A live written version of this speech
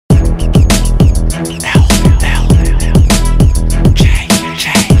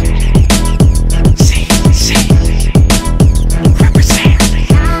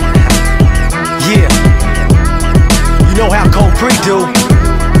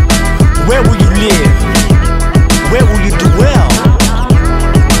Where will you live? Where will you dwell?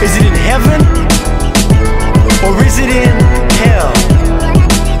 Is it in heaven? Or is it in hell?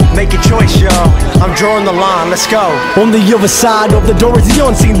 Make a choice, y'all. I'm drawing the line, let's go. On the other side of the door is the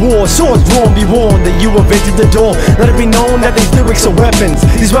unseen war. Swords drawn, be warned that you have entered the door. Let it be known that these lyrics are weapons.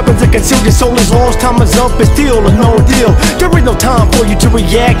 These weapons are concealed, your soul is lost. Time is up, it's still a no deal. There is no time for you to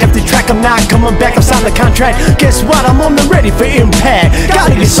react. After track, I'm not coming back, I'm signing the contract. Guess what, I'm on the ready for impact.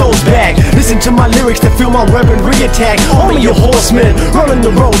 Gotta get souls back. Listen to my lyrics to feel my weaponry attack. Only your horsemen running the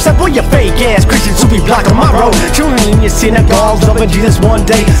road. Stop on your fake ass Christians who be blocking my road. Children in your synagogues, loving Jesus one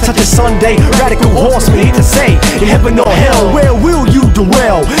day. Such a Sunday, radical horsemen hate to say, in heaven or hell, where will you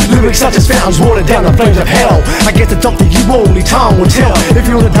dwell? Lyrics such as fountains water down the flames of hell. I guess it's up to you, only time will tell. If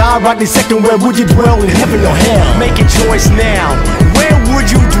you wanna die right this second, where would you dwell? In heaven or hell? Make a choice now, where would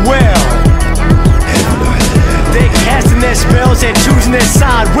you dwell? They're casting their spells and choosing their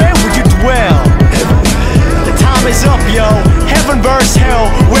side, where would you dwell? The time is up, yo, heaven versus hell,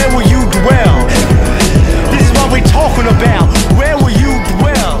 where will you dwell? This is what we're talking about, where will you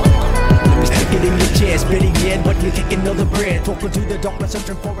dwell? Let me stick it in your chest, better yet, but you take another breath. Talking to the darkness,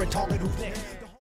 searching for a target who's there.